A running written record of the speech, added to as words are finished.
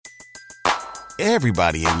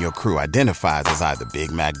Everybody in your crew identifies as either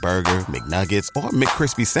Big Mac Burger, McNuggets, or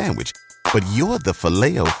McCrispy Sandwich. But you're the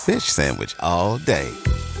Filet-O-Fish Sandwich all day.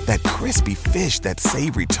 That crispy fish, that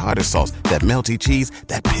savory tartar sauce, that melty cheese,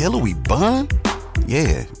 that pillowy bun.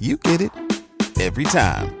 Yeah, you get it. Every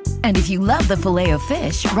time. And if you love the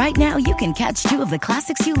Filet-O-Fish, right now you can catch two of the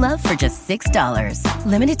classics you love for just $6.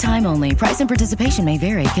 Limited time only. Price and participation may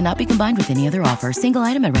vary. Cannot be combined with any other offer. Single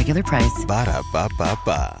item at regular price.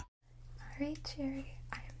 Ba-da-ba-ba-ba. All right, Jerry.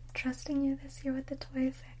 I'm trusting you this year with the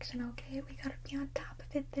toy section, okay? We gotta be on top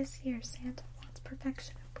of it this year. Santa wants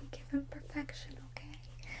perfection, and we give him perfection, okay?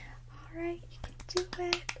 All right, you can do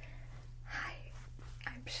it. Hi,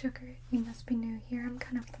 I'm Sugar. You must be new here. I'm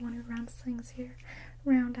kind of the one who runs things here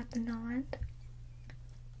around at the Nod.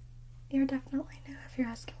 You're definitely new if you're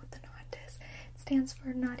asking what the Nod is. It stands for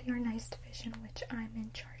Naughty or Nice Division, which I'm in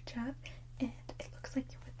charge of. And it looks like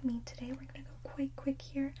you're with me today. We're gonna go quite quick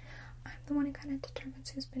here. I'm the one who kind of determines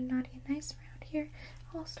who's been naughty and nice around here.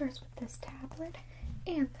 It all starts with this tablet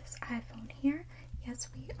and this iPhone here. Yes,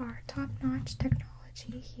 we are top-notch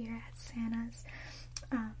technology here at Santa's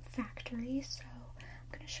factory, so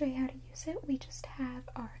I'm going to show you how to use it. We just have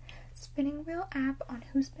our spinning wheel app on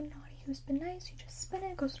who's been naughty, who's been nice. You just spin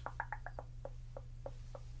it, it goes...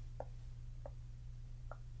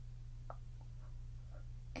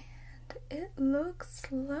 And it looks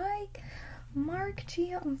like Mark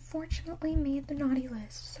G unfortunately made the naughty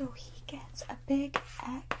list, so he gets a big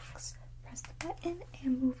X. Press the button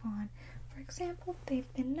and move on. For example,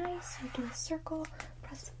 they've been nice, you do a circle,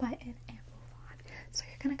 press the button and move on. So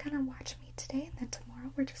you're gonna kind of watch me today, and then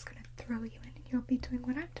tomorrow we're just gonna throw you in and you'll be doing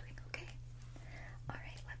what I'm doing, okay?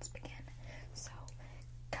 Alright, let's begin. So,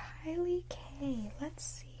 Kylie K, let's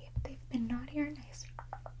see if they've been naughty or nice.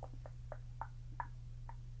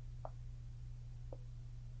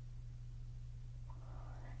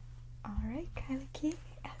 Alright, Kylie K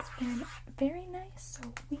has been very nice, so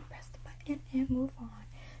we press the button and move on.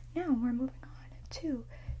 Now we're moving on to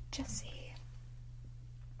Jessie.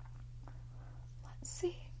 Let's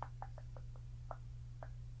see.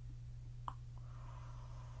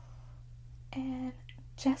 And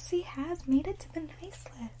Jessie has made it to the nice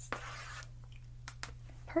list.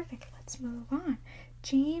 Perfect, let's move on.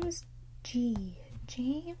 James G.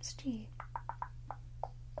 James G.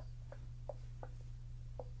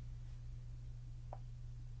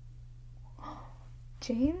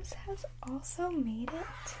 James has also made it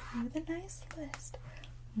to the nice list.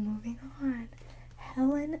 Moving on.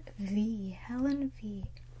 Helen V. Helen V.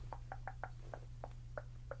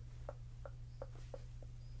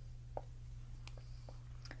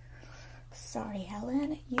 Sorry,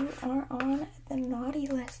 Helen, you are on the naughty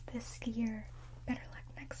list this year. Better luck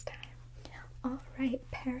next time. Alright,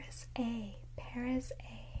 Paris A. Paris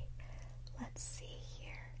A. Let's see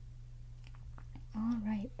here.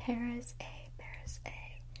 Alright, Paris A. Paris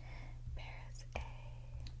A. Paris A.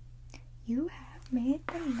 You have made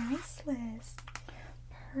the nice list.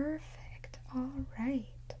 Perfect. Alright.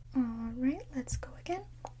 Alright, let's go again.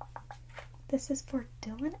 This is for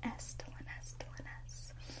Dylan S. Dylan S. Dylan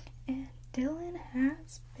S. And Dylan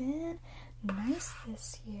has been nice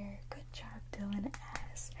this year. Good job, Dylan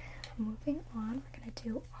S. Moving on, we're going to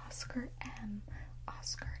do Oscar M.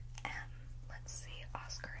 Oscar M. Let's see,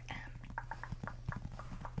 Oscar M.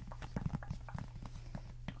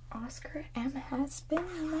 Oscar M has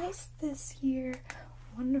been nice this year.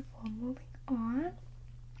 Wonderful. Moving on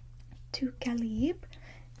to Galib.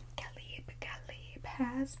 Galib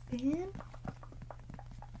has been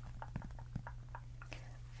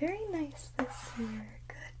very nice this year.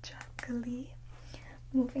 Good job, Galib.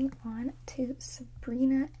 Moving on to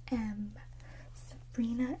Sabrina M.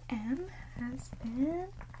 Sabrina M has been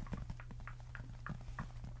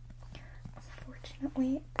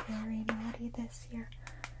unfortunately very naughty this year.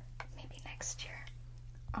 Next year.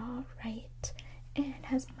 Alright. And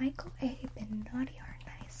has Michael A been naughty or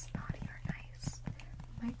nice? Naughty or nice?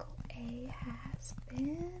 Michael A has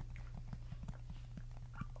been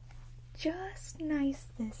just nice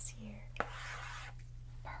this year.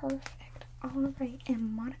 Perfect. Alright.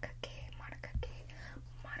 And Monica K. Monica K.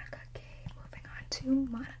 Monica K. Moving on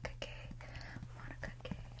to Monica K. Monica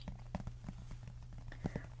K.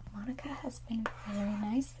 Monica has been very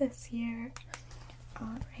nice this year.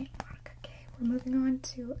 Alright, Monica K. We're moving on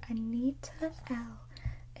to Anita L.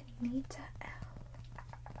 Anita L.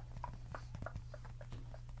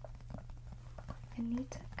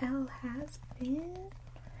 Anita L has been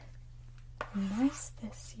nice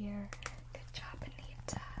this year. Good job,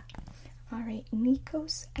 Anita. Alright,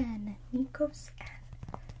 Nikos N. Nikos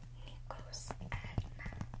N. Nikos N.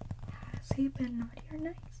 Has he been naughty or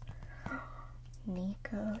nice?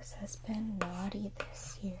 Nikos has been naughty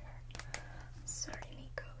this year. Sorry,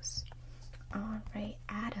 Nikos. Alright,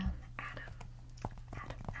 Adam.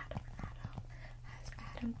 Has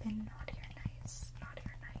Adam been naughty or nice? Naughty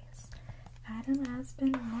or nice? Adam has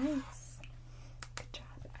been nice. Good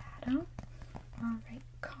job, Adam. Alright,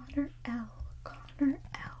 Connor L.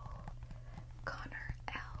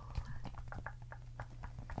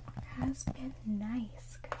 Has been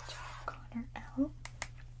nice. Good job, Connor L.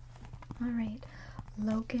 Alright,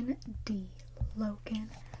 Logan D.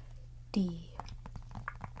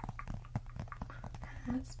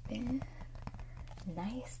 Has been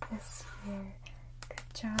nice this year.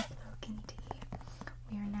 Good job, Logan D.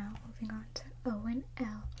 We are now moving on to Owen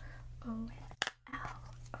L. Owen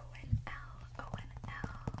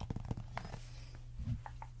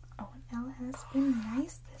L has been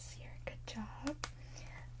nice this year. Good job.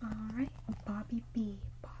 Alright, Bobby B.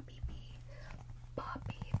 Bobby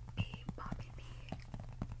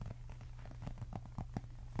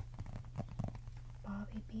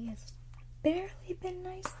B has barely been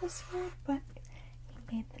nice this year, but he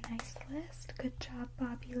made the nice list. Good job,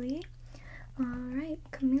 Bobby Lee. Alright,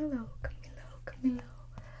 Camilo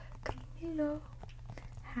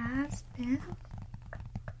has been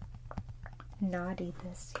naughty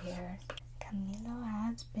this year. Camilo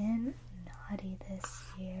has been naughty this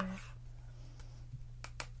year.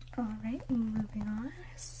 Alright, moving on.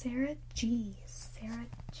 Sarah G.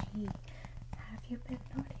 Have you been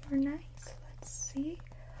naughty or nice? Let's see.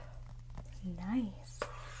 Nice.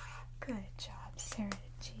 Good job, Sarah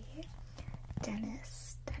G. Dennis.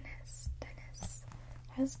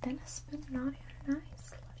 Has Dennis been naughty or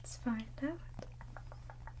nice? Let's find out.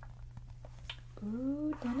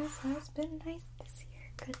 Ooh, Dennis has been nice this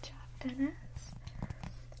year. Good job, Dennis.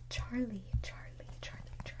 Charlie.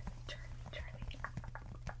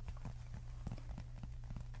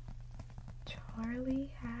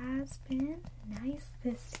 Charlie has been nice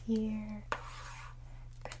this year.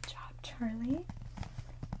 Good job, Charlie.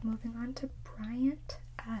 Moving on to Bryant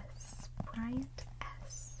S. Has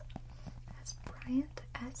Bryant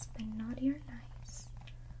S been naughty or nice?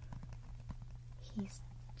 He's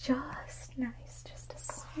just nice. Just a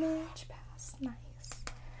smidge past nice.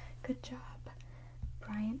 Good job,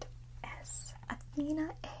 Bryant S. Athena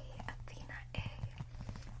A. I love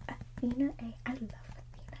Athena A. I love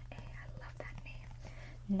that name.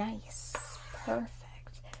 Nice.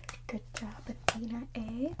 Perfect. Good job, Athena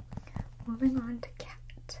A. Moving on to Cat.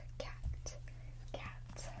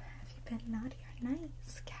 Have you been naughty or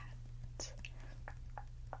nice, Cat?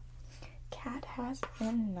 Cat has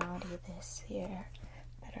been naughty this year.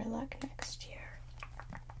 Better luck next year.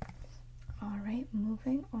 Alright,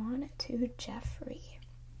 moving on to Jeffrey.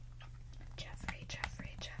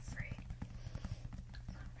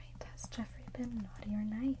 Alright, has Jeffrey been naughty or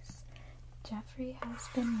nice? Jeffrey has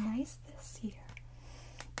been nice this year.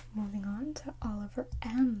 Moving on to Oliver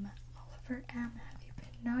M. Have you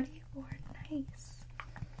been naughty or nice?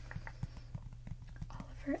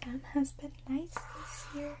 Oliver M has been nice this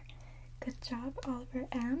year. Good job, Oliver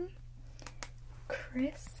M.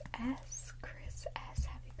 Chris S.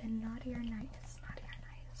 Have you been naughty or nice?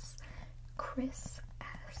 Chris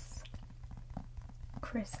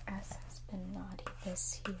S has been naughty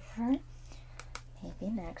this year. Maybe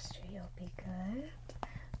next year you'll be good.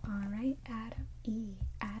 Alright, Adam E.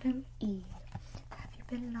 Have you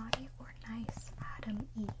been naughty or nice, Adam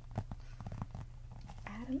E?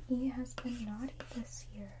 Adam E has been naughty this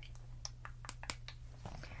year.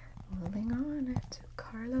 Moving on to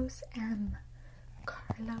Carlos M.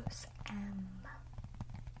 Have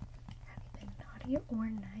you been naughty or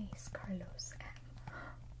nice, Carlos M?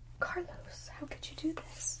 Carlos, how could you do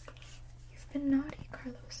this? You've been naughty,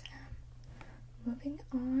 Carlos M. Moving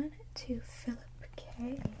on to Philip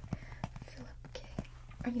K.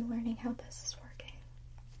 Are you learning how this is working?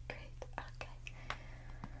 Great, okay.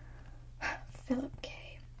 Philip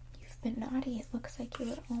K. You've been naughty. It looks like you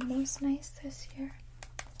were almost nice this year.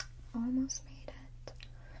 Almost made it.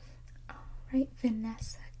 Alright,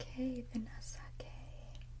 Vanessa K.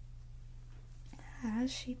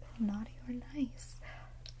 Has she been naughty or nice?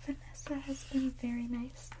 Vanessa has been very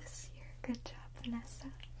nice this year. Good job, Vanessa.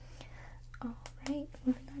 Alright,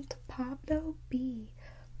 moving on to Pablo B.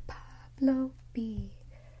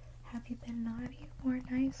 Have you been naughty or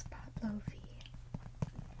nice, Pablo V?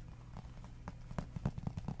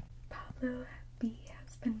 Pablo B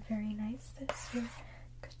has been very nice this year.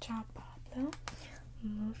 Good job, Pablo.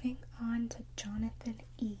 Moving on to Jonathan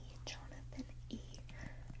E.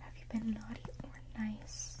 Have you been naughty or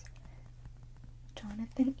nice?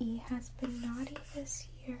 Jonathan E has been naughty this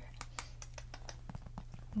year.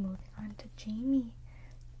 Moving on to Jamie.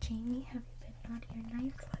 Have you been naughty or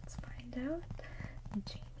nice? Let's find out.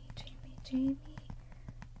 Jamie,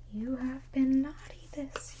 you have been naughty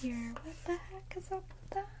this year. What the heck is up with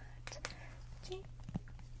that? Jamie.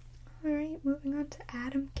 Alright, moving on to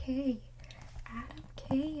Adam K. Adam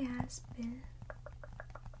K has been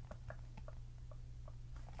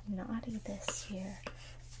naughty this year.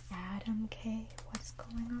 Adam K, what's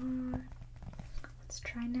going on? Let's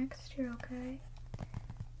try next year, okay?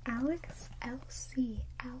 Alex LC,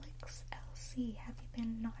 have you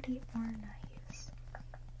been naughty or nice?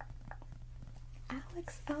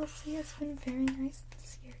 Alex LC has been very nice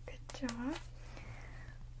this year. Good job.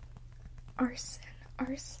 Arsene,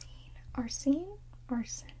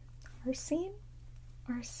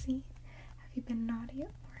 have you been naughty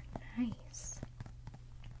or nice?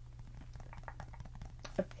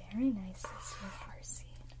 Very nice this year,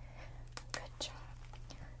 Arsene. Good job.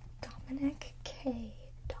 Dominic K.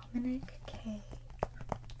 Have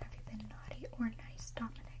you been naughty or nice,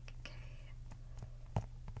 Dominic K?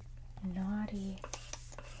 Naughty.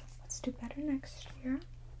 Let's do better next year.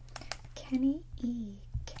 Kenny E.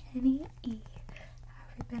 Have you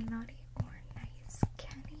been naughty or nice,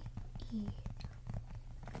 Kenny E?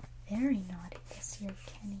 Very naughty this year,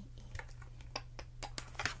 Kenny E.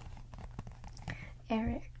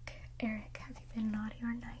 Eric, have you been naughty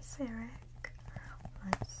or nice, Eric?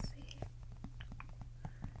 Let's see.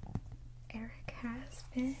 Eric has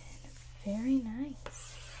been very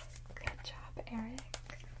nice. Good job, Eric.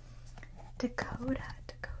 Dakota, have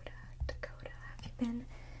you been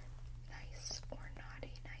nice or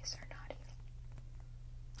naughty?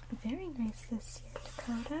 Very nice this year,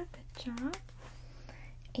 Dakota. Good job.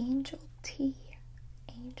 Angel T,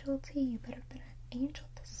 you better have been an angel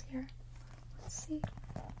this year. Let's see.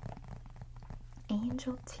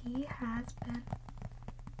 Angel T has been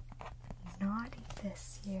naughty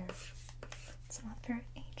this year. It's not very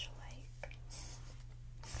angel-like.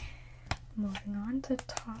 Moving on to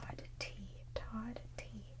Todd T.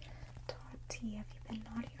 Have you been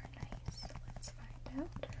naughty or nice? Let's find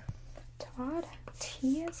out. Todd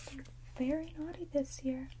T has been very naughty this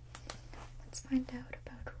year. Let's find out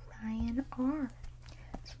about Ryan R.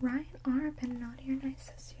 Has Ryan R been naughty or nice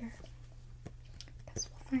this year? Guess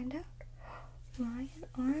we'll find out. Ryan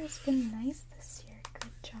R has been nice this year.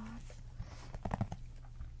 Good job.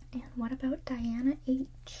 And what about Diana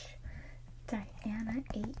H?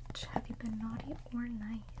 Have you been naughty or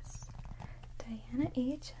nice? Diana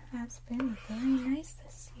H has been very nice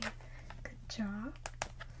this year. Good job.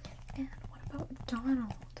 And what about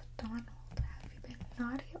Donald? Have you been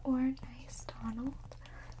naughty or nice, Donald?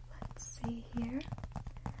 Let's see here.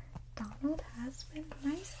 Donald has been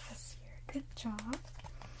nice this year. Good job.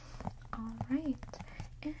 Alright.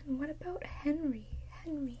 And what about Henry?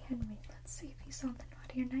 Henry. Let's see if he's on the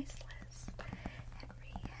naughty or nice list.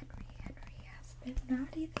 Henry has been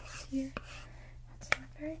naughty this year. That's not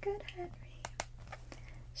very good, Henry.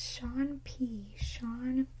 Sean P.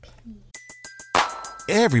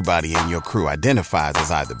 Everybody in your crew identifies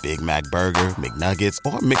as either Big Mac Burger, McNuggets,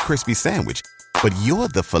 or McCrispy Sandwich. But you're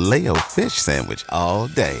the Filet-O-Fish Sandwich all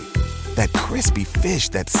day. That crispy fish,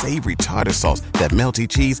 that savory tartar sauce, that melty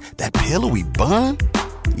cheese, that pillowy bun.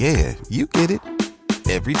 Yeah, you get it.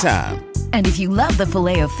 Every time. And if you love the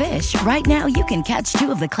Filet-O-Fish, right now you can catch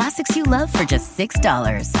two of the classics you love for just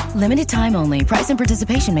 $6. Limited time only. Price and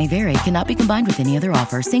participation may vary. Cannot be combined with any other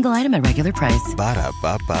offer. Single item at regular price.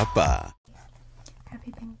 Ba-da-ba-ba-ba. Have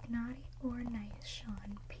you been naughty or nice,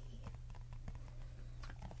 Sean P?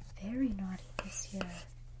 Very naughty this year.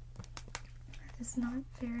 That is not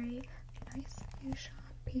very nice of you,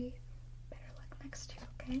 Sean P. Better luck next year,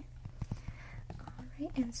 okay?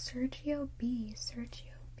 Alright, and Sergio B.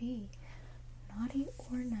 Naughty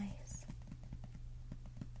or nice?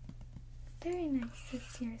 Very nice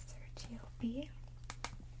this year, Sergio B.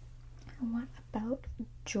 And what about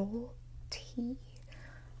Joel T?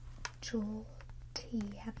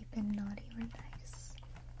 Have you been naughty or nice?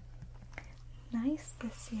 Nice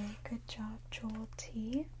this year. Good job, Joel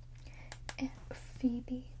T. And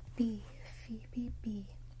Phoebe B.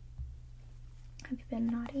 Have you been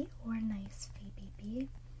naughty or nice, Phoebe B?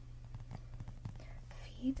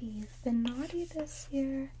 Phoebe's been naughty this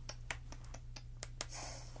year.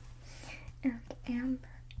 And Amber,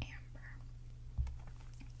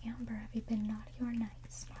 have you been naughty or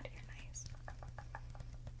nice?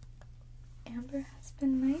 Amber has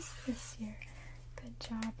been nice this year. Good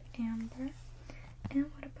job, Amber. And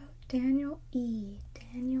what about Daniel E?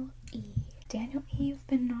 Daniel E, you've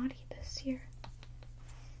been naughty this year.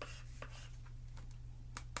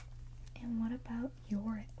 And what about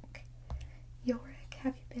Yorick?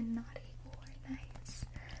 Have you been naughty or nice?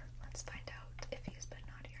 Let's find out if he's been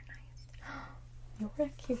naughty or nice.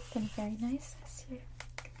 both been very nice this year.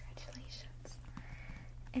 Congratulations.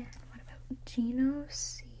 And what about Gino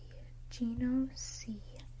C? Gino C.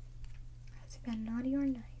 Has he been naughty or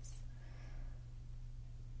nice?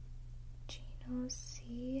 Gino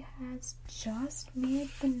C has just made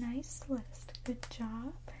the nice list. Good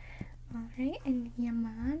job. Alright, and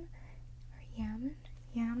Yaman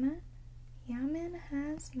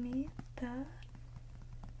has made the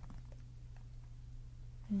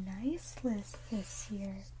nice list this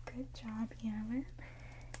year. Good job, Yaman.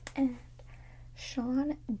 And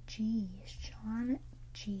Sean G.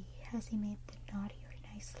 Has he made the naughty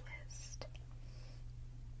or nice list?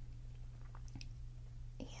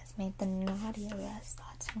 He has made the naughty list.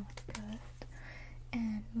 That's not good.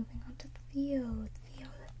 And moving on to Theo. Theo,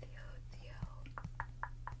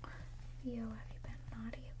 have you been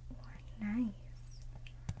naughty or nice?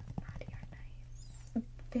 Naughty or nice?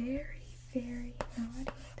 Very, very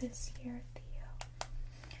naughty this year, Theo.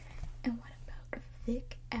 And what about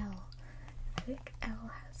Vic L? Vic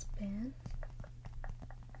L has been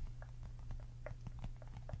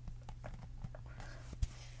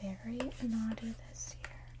very naughty this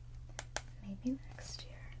year. Maybe next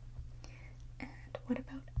year. And what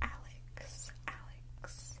about Alex?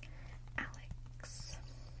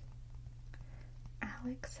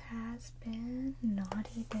 Alex has been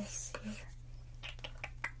naughty this year.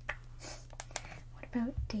 What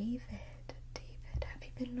about David? David, have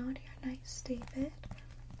you been naughty or nice, David?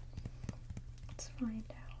 Let's find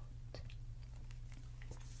out.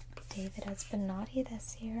 David has been naughty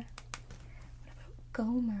this year. What about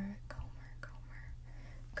Gomer?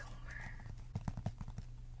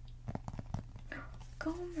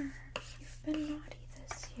 Gomer, you've been naughty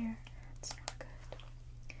this year. It's not good.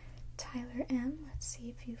 Tyler M, let's see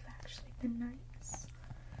if you've actually been nice.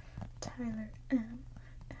 Tyler M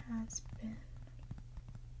has been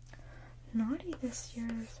naughty this year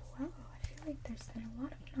as well. I feel like there's been a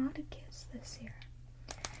lot of naughty kids this year.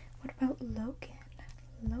 What about Logan?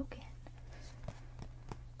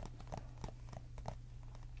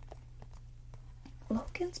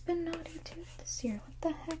 Logan's been naughty too this year. What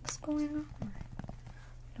the heck's going on?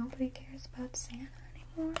 Nobody cares about Santa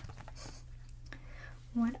anymore.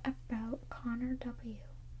 What about Connor W?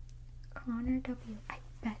 I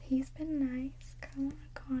bet he's been nice. Come on,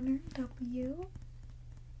 Connor W.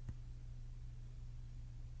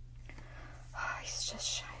 Oh, he's just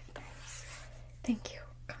shy of nice. Thank you,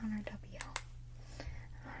 Connor W.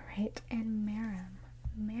 Alright, and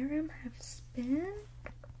Maram has been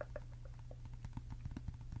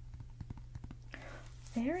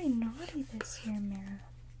very naughty this year, Maram.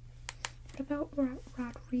 What about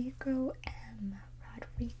Rodrigo M?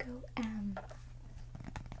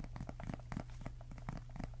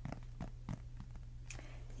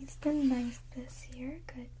 He's been nice this year.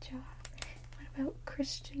 Good job. What about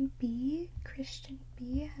Christian B? Christian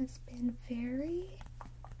B has been very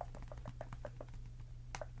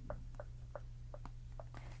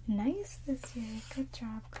nice this year. Good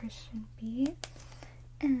job, Christian B.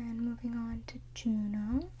 And moving on to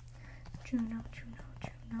Juno.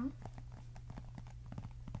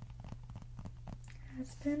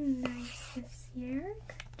 Has been nice this year.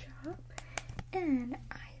 Good job. And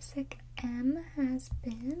Isaac M has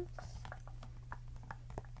been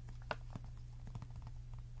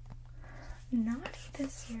naughty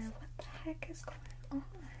this year. What the heck is going on?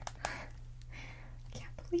 I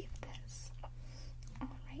can't believe this.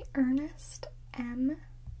 Alright, Ernest M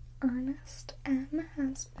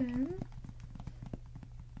has been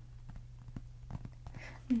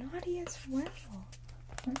naughty as well.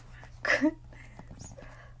 Oh my goodness.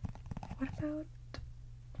 What about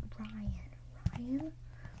Ryan?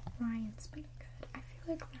 Ryan's been good. I feel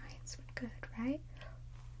like Ryan's been good, right?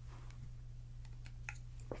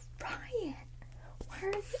 Ryan! Why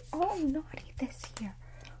are you all naughty this year?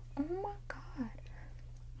 Oh my god.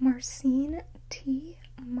 Marcine T.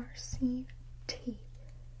 You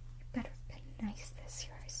better have been nice this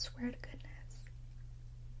year, I swear to goodness.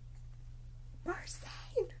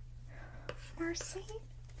 Marcine?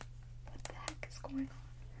 What the heck is going on?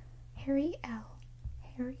 Harry L.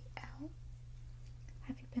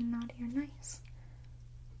 Have you been naughty or nice?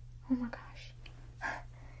 Oh my gosh.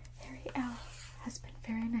 Harry L has been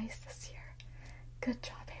very nice this year. Good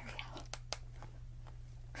job, Harry L.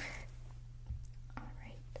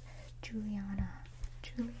 Alright, Juliana,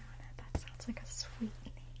 that sounds like a sweet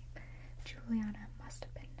name. Juliana must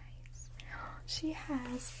have been nice. She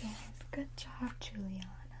has been. Good job,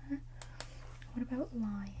 Juliana. What about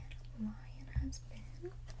Lion? Lion has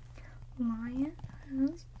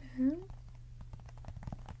been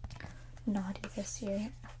naughty this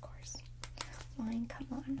year, of course. Lion, come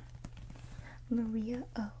on. Maria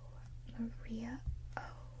O. Maria O.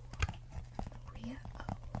 Maria O.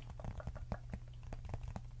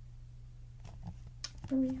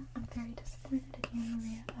 Maria, I'm very disappointed in you,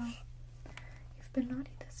 Maria O. You've been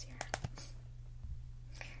naughty this year.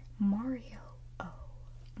 Mario O.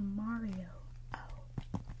 Mario O.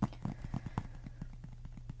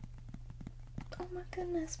 Oh my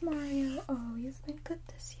goodness, Mario O. You've been good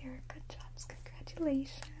this year. Good jobs.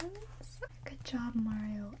 Congratulations. Good job,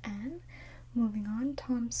 Mario N. Moving on,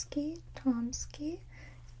 Tomsky. Tomsky.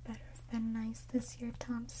 Better have been nice this year,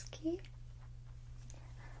 Tomsky.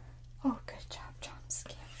 Oh, good job,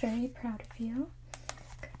 Chomsky. I'm very proud of you.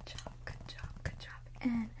 Good job, good job, good job.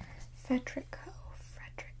 And Frederico,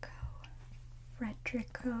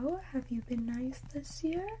 Frederico, have you been nice this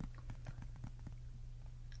year?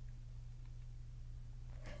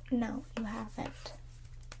 No, you haven't.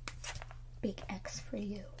 Big X for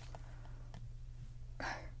you.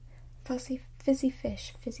 Fizzy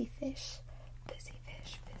fish.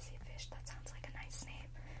 That sounds like a nice name.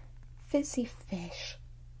 Fizzy fish.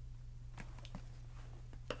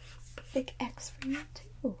 Big X for you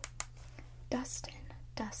too.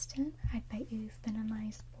 Dustin, I bet you've been a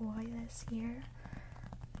nice boy this year.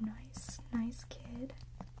 Nice kid.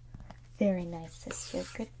 Very nice this year.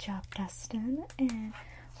 Good job, Dustin. And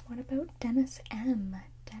what about Dennis M?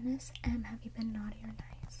 Dennis M, have you been naughty or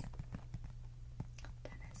nice?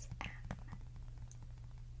 Dennis M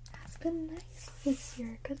has been nice this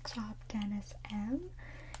year. Good job, Dennis M.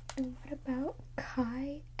 And what about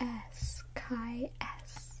Kai S? Kai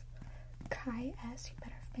S, you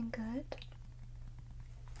better have been good.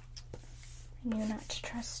 I knew not to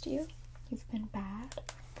trust you. You've been bad.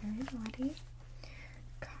 Very naughty.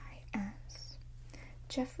 Kai S.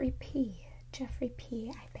 Jeffrey P, I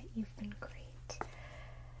bet you've been great.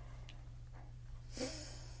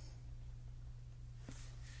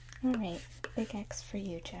 Alright, big X for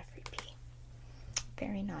you, Jeffrey P.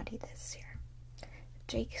 Very naughty this year.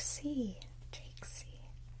 Jake C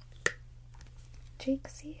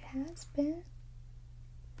has been.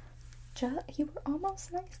 You were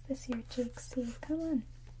almost nice this year, Jake C. Come on.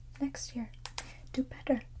 Next year. Do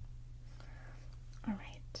better.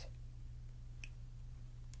 Alright.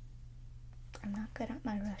 I'm not good at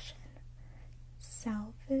my Russian.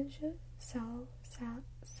 Salvages?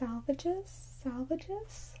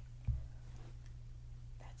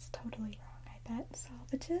 That's totally wrong, I bet.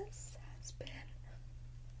 Salvages has been.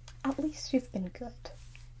 At least you've been good.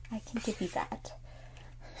 I can give you that.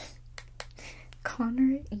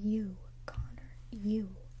 Connor U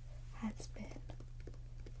has been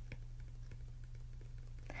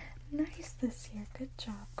nice this year. Good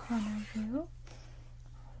job, Connor U.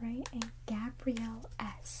 Alright, and Gabrielle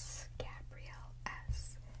S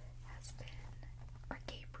has been, or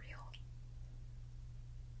Gabriel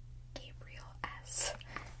S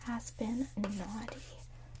has been naughty.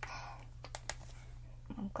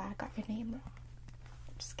 I'm glad I got your name wrong.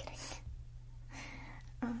 I'm just kidding.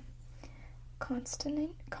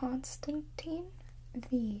 Constantine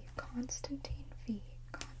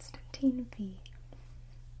V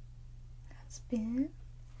has been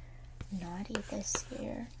naughty this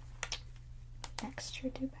year. Next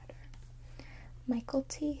year, do better. Michael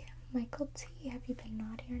T, have you been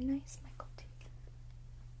naughty or nice, Michael T?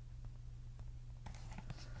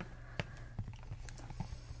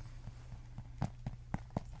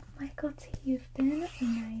 Michael T, you've been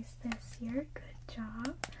nice this year. Good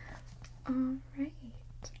job. Alright,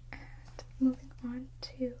 and moving on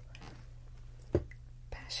to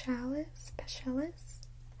Paschalis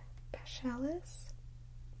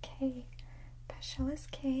K. Paschalis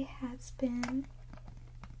K has been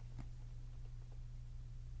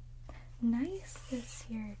nice this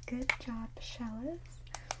year. Good job, Paschalis.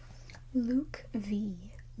 Luke V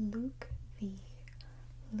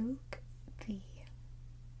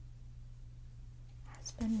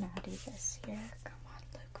has been naughty this year. Come on,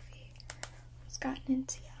 Luke V. What's gotten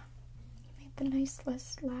into you? You made the nice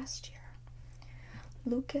list last year.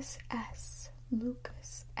 Lucas S.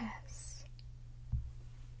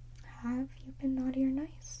 Have you been naughty or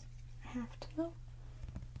nice? I have to know.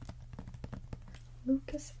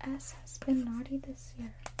 Lucas S. has been naughty this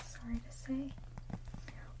year. Sorry to say.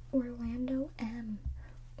 Orlando M.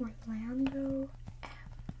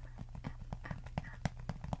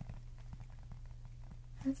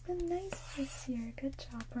 Has been nice this year. Good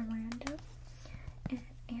job, Orlando. And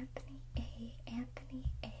Anthony A.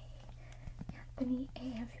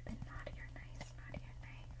 Have you been naughty or nice?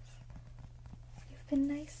 You've been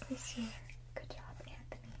nice this year. Good job,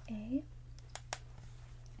 Anthony A.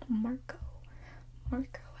 Marco, have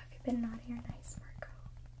you been naughty or nice, Marco?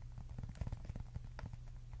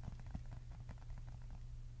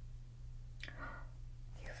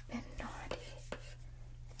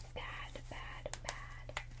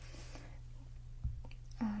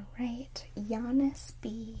 Giannis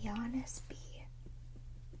B. Giannis B.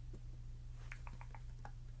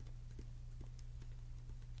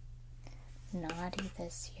 Naughty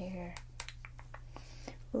this year.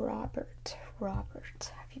 Robert.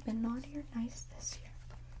 Robert. Have you been naughty or nice this year?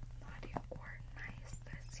 Naughty or nice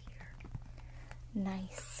this year?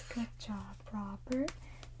 Nice. Good job, Robert.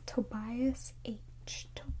 Tobias H.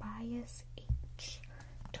 Tobias H.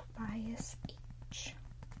 Tobias H.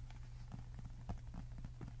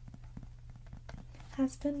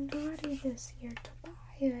 Has been naughty this year,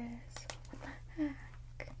 Tobias. What the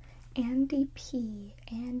heck? Andy P.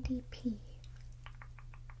 Andy P.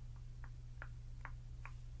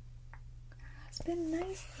 Has been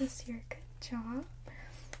nice this year. Good job.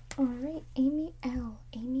 Alright, Amy L.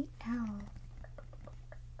 Amy L.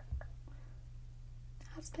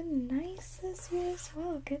 Has been nice this year as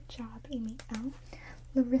well. Good job, Amy L.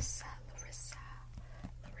 Larissa. Larissa.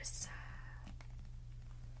 Larissa.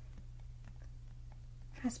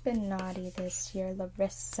 Has been naughty this year,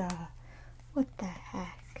 Larissa. What the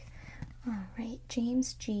heck? Alright,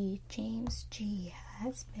 James G. James G.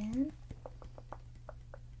 Has been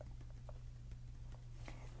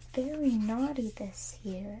very naughty this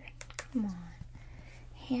year. Come on.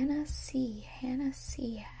 Hannah C. Hannah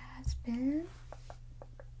C. Has been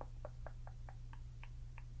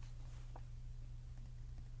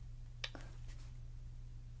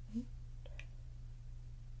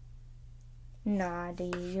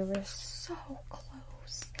naughty. You were so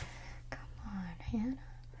close. Come on, Hannah.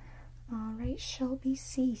 Alright, Shelby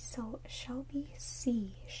C. So Shelby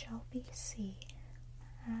C. Shelby C.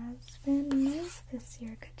 Has been nice this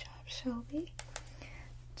year. Good job, Shelby.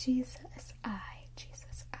 Jesus I.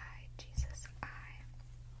 Jesus I. Jesus I.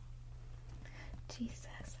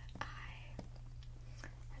 Jesus I.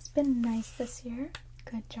 Has been nice this year.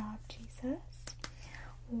 Good job, Jesus.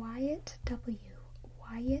 Wyatt W.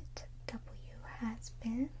 Wyatt W. Has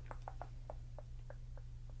been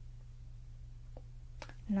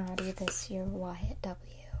naughty this year, Wyatt W.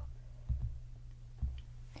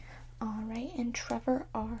 Alright, and Trevor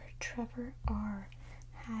R. Trevor R.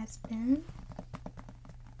 Has been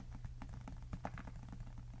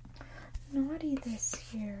naughty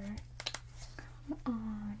this year. Come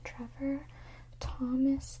on, Trevor.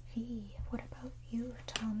 Thomas V. What about you,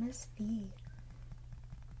 Thomas V?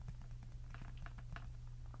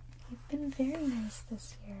 You've been very nice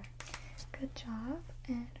this year. Good job.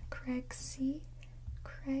 And Craig C.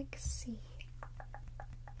 Craig C.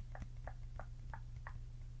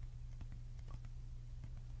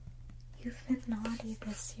 You've been naughty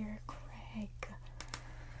this year, Craig.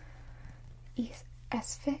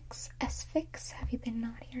 S-Fix. S-Fix. Have you been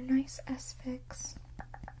naughty or nice, S-Fix?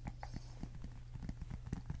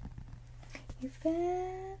 You've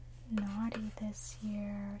been naughty this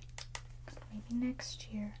year. Maybe next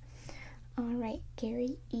year. Alright,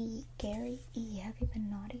 Gary E. Gary E. Have you been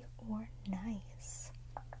naughty or nice?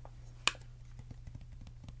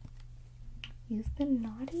 You've been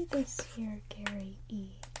naughty this year, Gary E.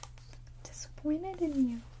 Disappointed in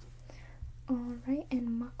you. Alright,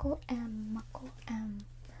 and Muckle M. Muckle M.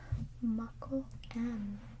 Muckle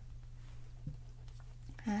M.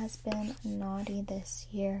 Has been naughty this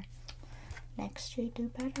year. Next year, do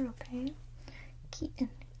better, okay? Keaton.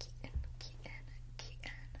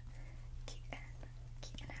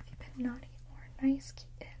 Have you been naughty or nice,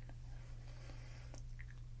 Keaton?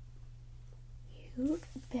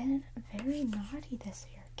 You've been very naughty this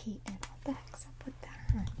year, Keaton. What the heck's up with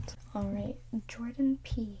that? Alright, Jordan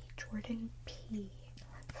P. Jordan P.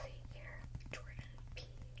 Let's see here. Jordan P.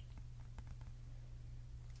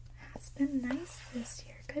 Has been nice this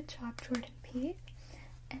year. Good job, Jordan P.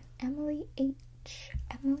 And Emily H.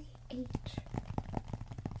 Emily H.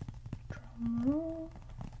 Drum roll.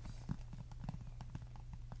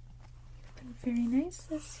 You've been very nice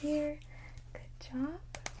this year. Good job.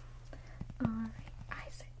 Alright,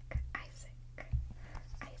 Isaac.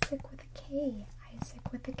 Isaac with a K.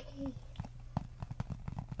 Isaac with a K.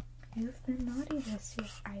 You've been naughty this year,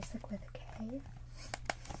 Isaac with a K.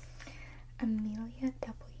 Amelia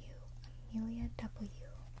W. Amelia W.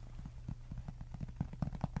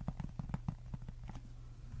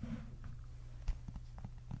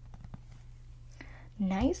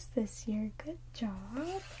 Nice this year. Good job.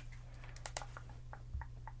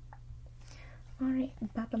 Alright,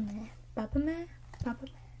 Bubba Man.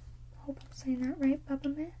 Hope I'm saying that right,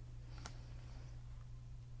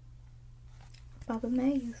 Bubba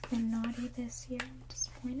Man, you've been naughty this year. I'm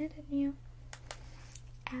disappointed in you.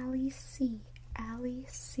 Allie C.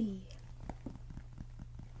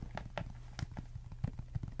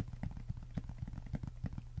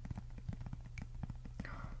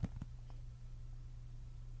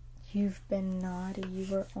 You've been naughty. You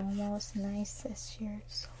were almost nice this year.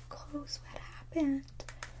 So close. What happened?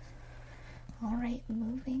 Alright,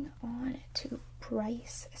 moving on to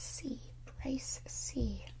Bryce C. Bryce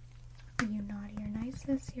C. Are you naughty or nice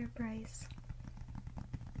this year, Bryce?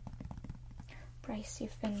 Bryce,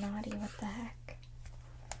 you've been naughty. What the heck?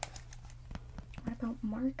 What about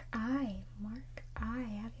Mark I? Mark I.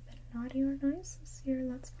 Have you been naughty or nice this year?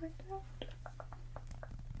 Let's find out.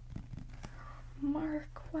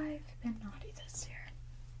 Mark, why have you been naughty this year?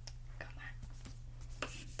 Come on.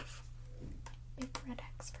 Big red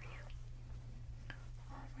X for you.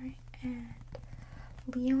 Alright, and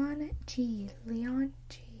Leon G. Leon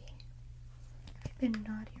G. Have you been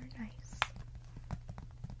naughty or nice?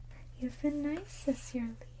 You've been nice this year,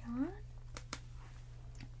 Leon.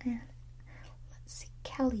 And let's see,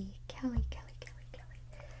 Kelly. Kelly. Have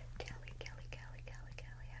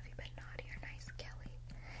you been naughty or nice, Kelly?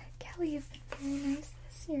 Kelly, you've been very nice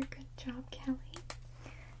this year. Good job, Kelly.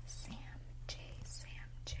 Sam J.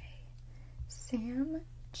 Sam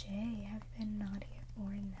J. Have you been naughty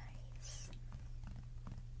or nice?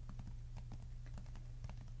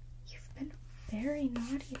 You've been very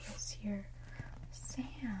naughty this year,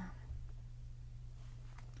 Sam.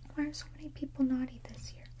 Why are so many people naughty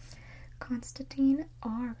this year? Constantine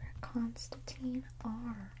R.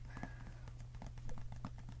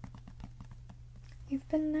 You've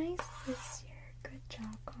been nice this year. Good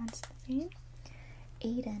job, Constantine.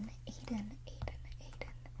 Aiden.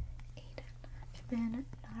 You've been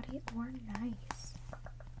naughty or nice?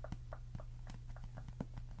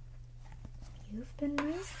 You've been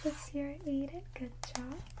nice this year, Aiden. Good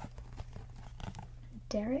job.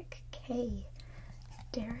 Derek K.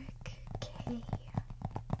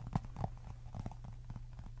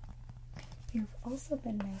 You've also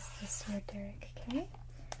been nice this year, Derek K.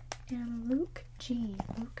 And Luke G.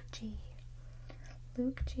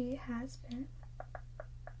 Luke G has been.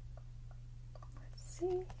 Let's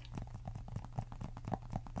see.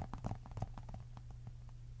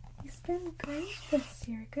 He's been great this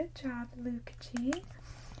year. Good job, Luke G.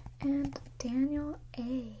 And Daniel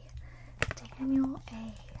A.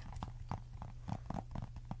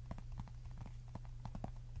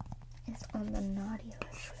 Is on the naughty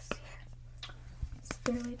list this year.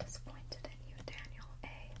 Severely disappointed in you, Daniel A.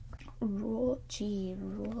 Rule G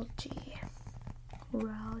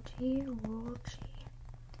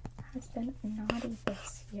has been naughty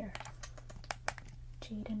this year.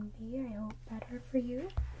 Jaden B, I hope better for you.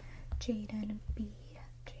 Jaden B.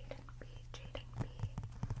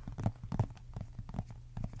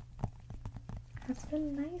 Has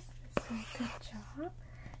been nice this year. Good job.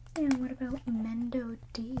 And what about Mendo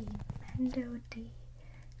D? Have you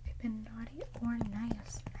been naughty or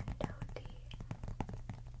nice, Mendo D?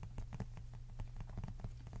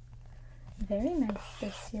 Very nice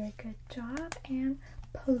this year. Good job. And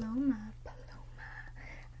Paloma.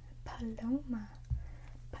 Have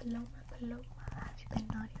you been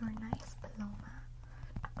naughty or nice, Paloma?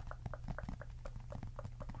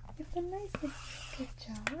 You've been nice this year. Good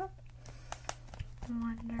job.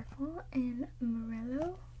 Wonderful. And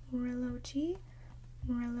Murillo G.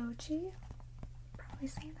 Probably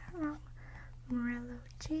saying that wrong. Murillo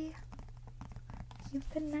G. You've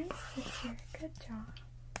been nice this year. Good job.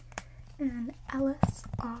 And Ellis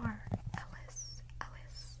R.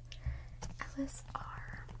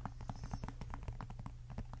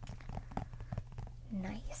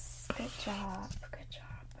 Nice. Good job.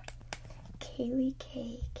 Kaylee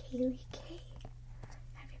K.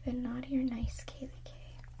 Have you been naughty or nice, Kaylee K?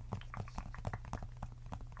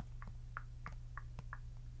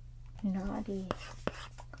 Naughty.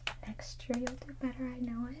 Next year you'll do better, I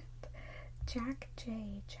know it. Jack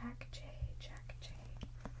J.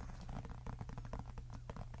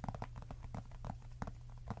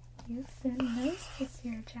 You've been nice this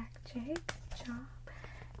year, Jack J. Good job.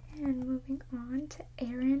 And moving on to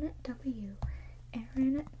Aaron W.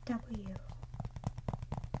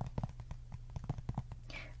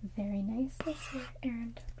 Very nice this year,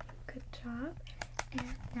 Aaron W. Good job.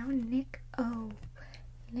 And now Nick O.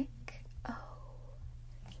 Have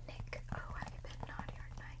you been naughty or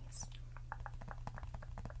nice?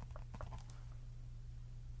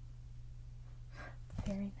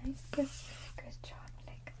 Very nice this year. Good job,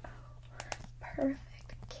 Nick O. Perfect.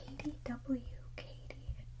 Katie W.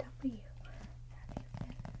 Have you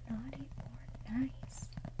been naughty or nice?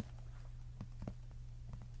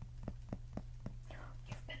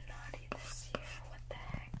 You've been naughty this year. What the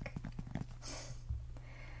heck?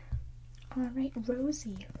 Alright,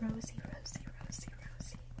 Rosie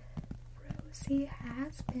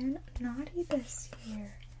has been naughty this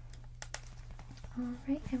year.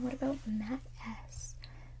 Alright, and what about Matt S?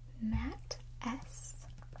 Matt S.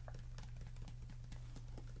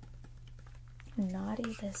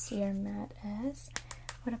 Naughty this year, Matt S.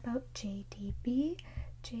 What about JDB?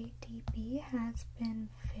 JDB has been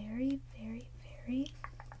very, very, very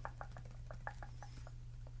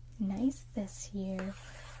nice this year.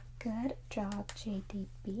 Good job,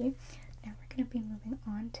 JDB. Now we're going to be moving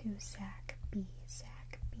on to Zach B.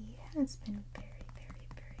 Zach B has been very, very,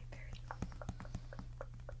 very, very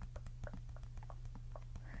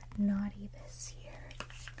naughty this year.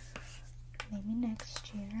 Maybe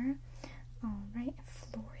next year. Alright,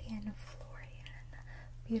 Florian.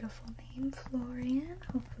 Beautiful name, Florian.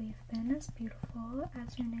 Hopefully you've been as beautiful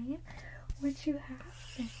as your name, which you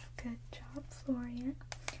have been. Good job, Florian.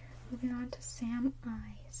 Moving on to Sam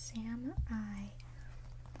I. Sam I.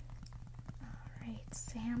 Alright,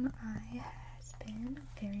 Sam I has been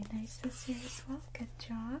very nice this year as well. Good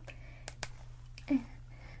job. And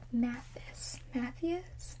Matthias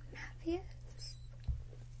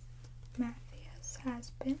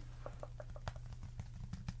has been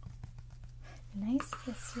nice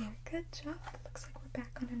this year. Good job. Looks like we're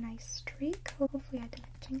back on a nice streak. Hopefully I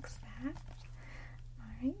didn't jinx that.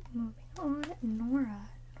 Alright, moving on. Nora.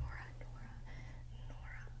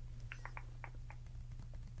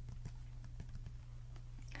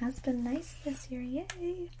 Has been nice this year.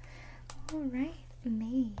 Yay. Alright,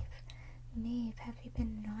 Maeve. Have you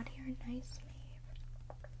been naughty or nice, Maeve?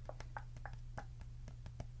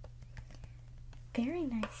 Very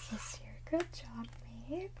nice this year. Good job,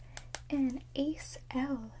 Maeve. And Ace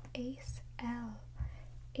L.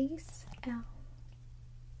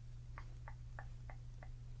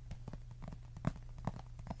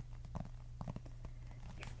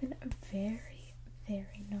 You've been very,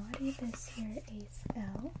 very naughty this year, Ace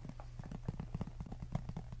L.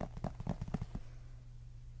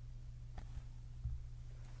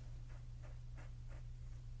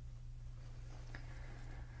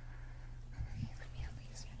 Let me at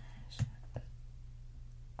least finish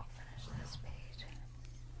this page.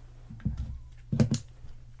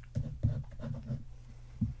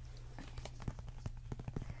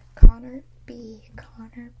 Connor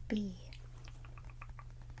B.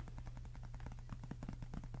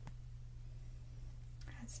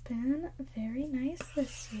 Has been very nice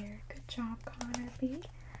this year. Good job, Connor B.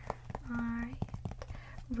 Alright.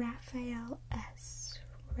 Raphael S.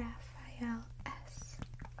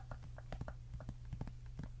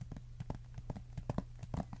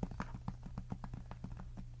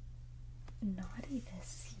 Naughty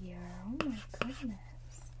this year. Oh my goodness.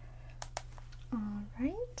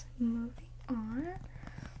 Alright, moving on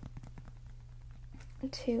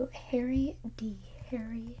to Harry D.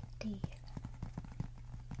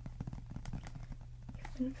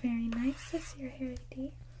 You've been very nice this year, Harry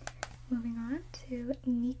D. Moving on to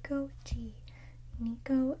Nico G.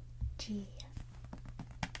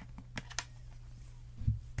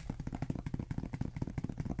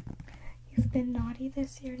 You've been naughty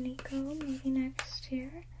this year, Nico. Maybe next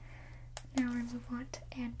year. Now we move on to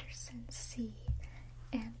Anderson C.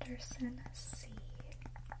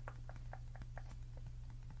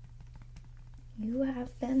 You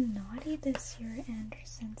have been naughty this year,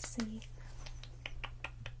 Anderson C.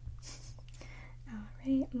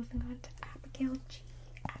 Alright, moving on to Abigail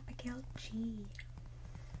G.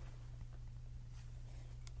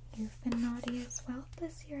 You've been naughty as well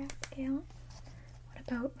this year, Abigail. What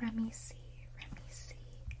about Remy C?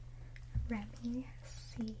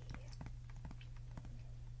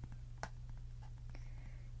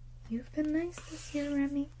 You've been nice this year,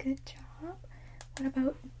 Remy. Good job. What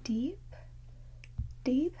about Deep?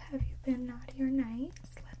 Have you been naughty or nice?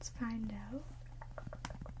 Let's find out.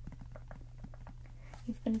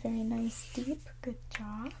 You've been very nice, Deep. Good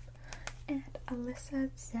job. And Alyssa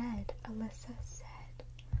Z.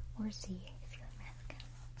 Or Z if you're American.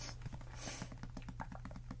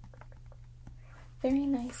 Very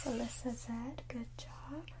nice, Alyssa Z. Good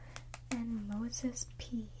job. And Moses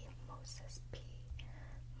P.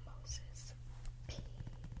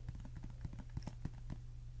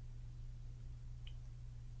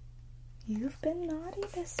 You've been naughty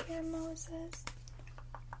this year, Moses.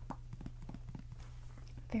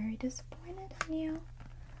 Very disappointed in you.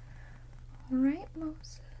 Alright,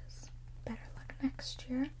 Moses. Better luck next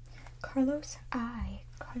year. Carlos I.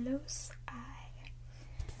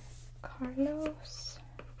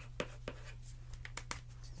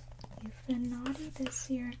 You've been naughty this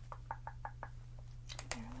year.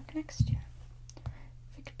 Better luck next year.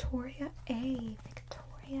 Victoria A.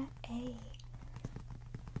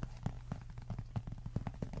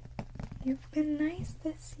 You've been nice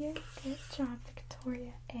this year. Good job,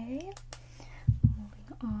 Victoria A.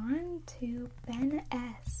 Moving on to Ben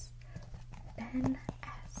S. Ben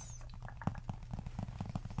S.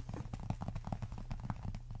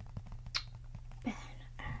 Ben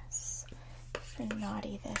S. Been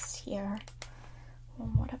naughty this year. Well,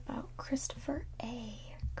 what about Christopher A?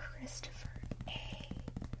 Christopher A.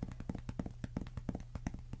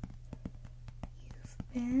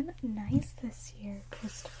 You've been nice this year,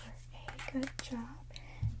 Christopher A. Good job.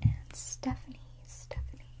 And Stephanie.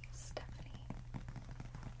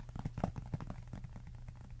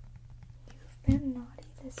 You've been naughty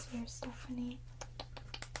this year, Stephanie.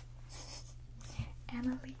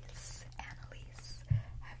 Annalise.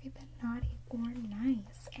 Have you been naughty or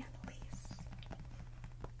nice, Annalise?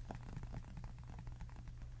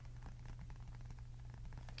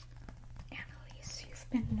 Annalise, you've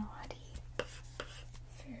been naughty.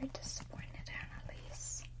 Very disappointed,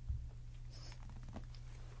 Annalise.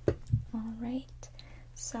 Alright,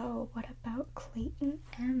 so what about Clayton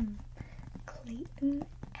M? Clayton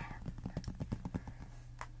M.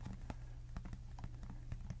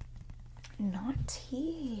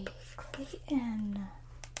 Naughty, Clayton.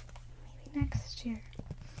 Maybe next year.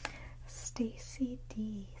 Stacy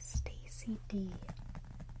D.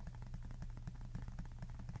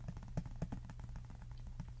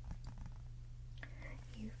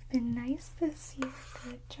 You've been nice this year.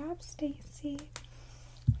 Good job, Stacy.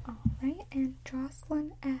 Alright, and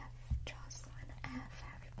Jocelyn F.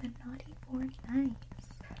 Have you been naughty or nice?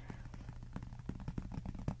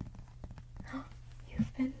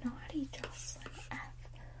 You've been naughty, Jocelyn F.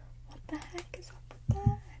 What the heck is up with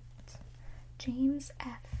that? James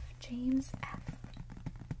F.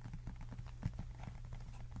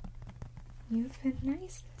 You've been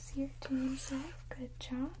nice this year, James F. Good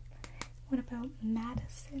job. What about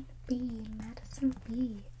Madison B? Let's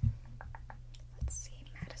see,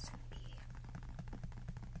 Madison B.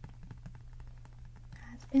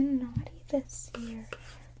 Has been naughty this year.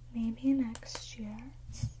 Maybe next year.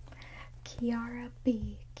 Kiara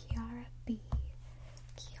B.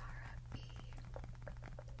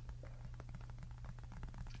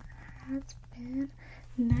 Has been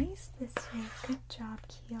nice this year. Good job,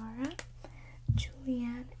 Kiara.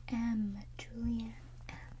 Julianne M.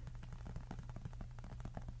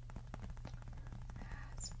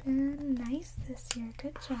 Has been nice this year.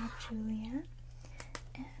 Good job, Julianne.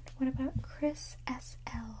 And what about Chris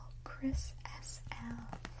S.L.?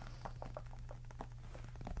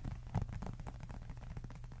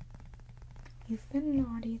 You've been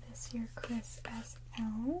naughty this year, Chris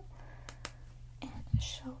S.L. And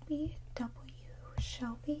Shelby W.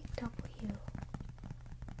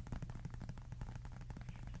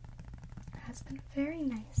 Has been very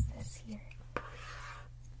nice this year.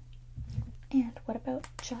 And what about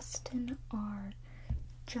Justin R?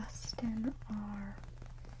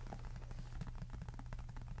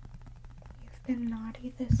 You've been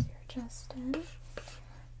naughty this year, Justin. Maybe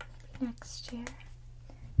next year.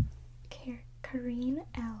 Kareen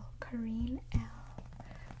L.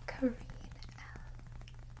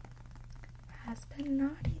 Has been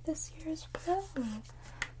naughty this year as well.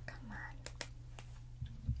 Come on.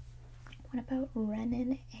 What about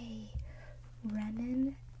Renan A?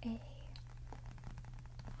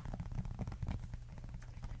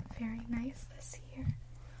 Very nice this year.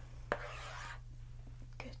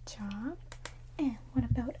 Good job. And what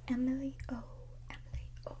about Emily O?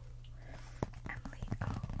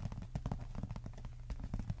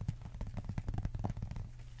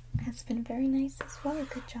 Has been very nice as well.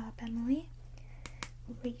 Good job, Emily.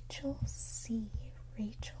 Rachel C.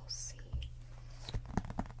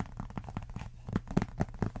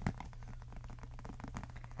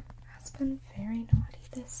 Has been very naughty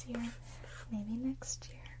this year. Maybe next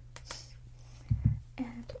year.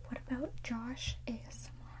 And what about Josh ASMR?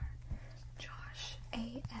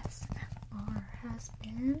 Has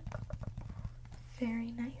been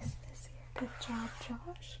very nice this year. Good job,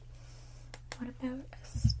 Josh. What about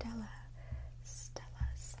Stella?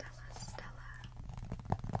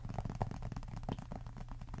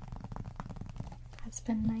 Has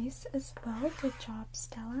been nice as well. Good job,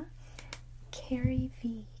 Stella. Carrie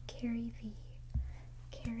V.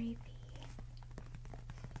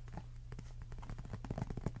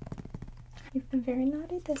 You've been very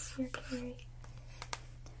naughty this year, Carrie.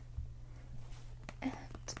 And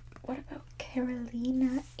what about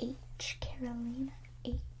Carolina H?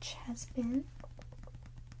 Has been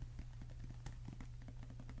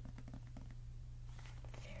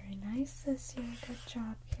very nice this year. Good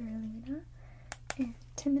job, Carolina. And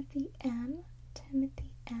Timothy M.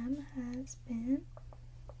 Has been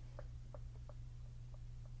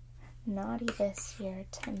naughty this year,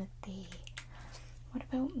 Timothy. What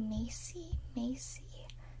about Macy?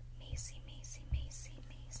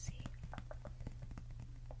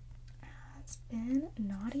 been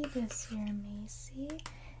naughty this year, Macy?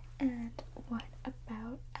 And what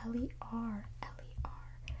about Ellie R?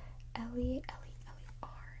 Ellie R.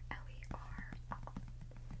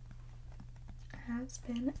 Has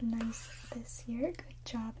been nice this year. Good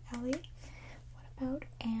job, Ellie. What about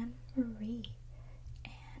Anne Marie?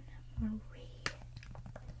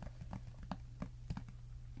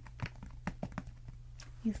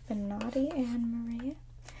 You've been naughty, Anne Marie.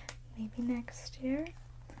 Maybe next year.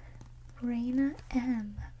 Raina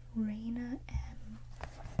M.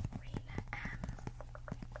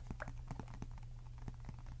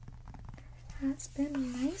 Has been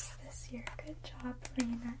nice this year. Good job,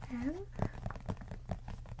 Raina M.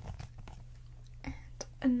 And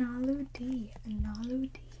Analu D.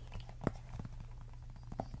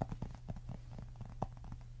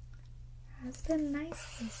 Has been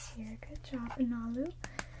nice this year. Good job, Analu.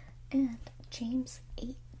 And James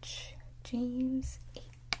H.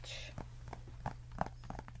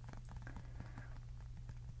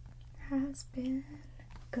 Has been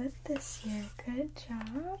good this year. Good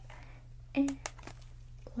job. And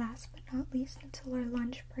last but not least, until our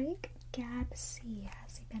lunch break, Gab C.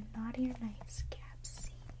 Has he been naughty or nice? Gab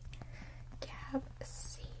C.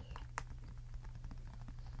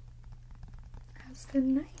 Has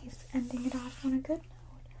been nice. Ending it off on a good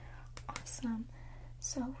note. Awesome.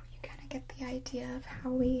 So you kind of get the idea of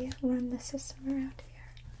how we run the system around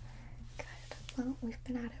here. Good. Well, we've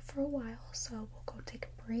been at it for a while, so we'll go take a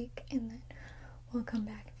break and then we'll come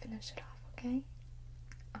back and finish it off, okay?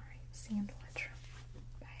 Alright, see you in the lunchroom.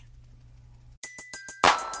 Bye.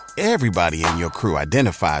 Everybody in your crew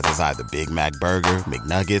identifies as either Big Mac Burger,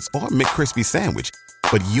 McNuggets, or McCrispy Sandwich.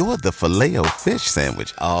 But you're the Filet-O-Fish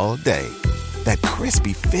Sandwich all day. That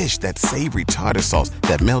crispy fish, that savory tartar sauce,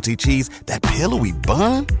 that melty cheese, that pillowy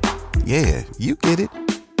bun. Yeah, you get it.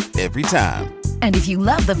 Every time. And if you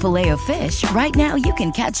love the Filet-O-Fish, right now you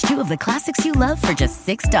can catch 2 of the classics you love for just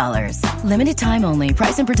 $6. Limited time only.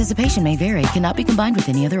 Price and participation may vary. Cannot be combined with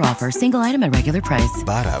any other offer. Single item at regular price.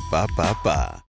 Ba-da-ba-ba-ba.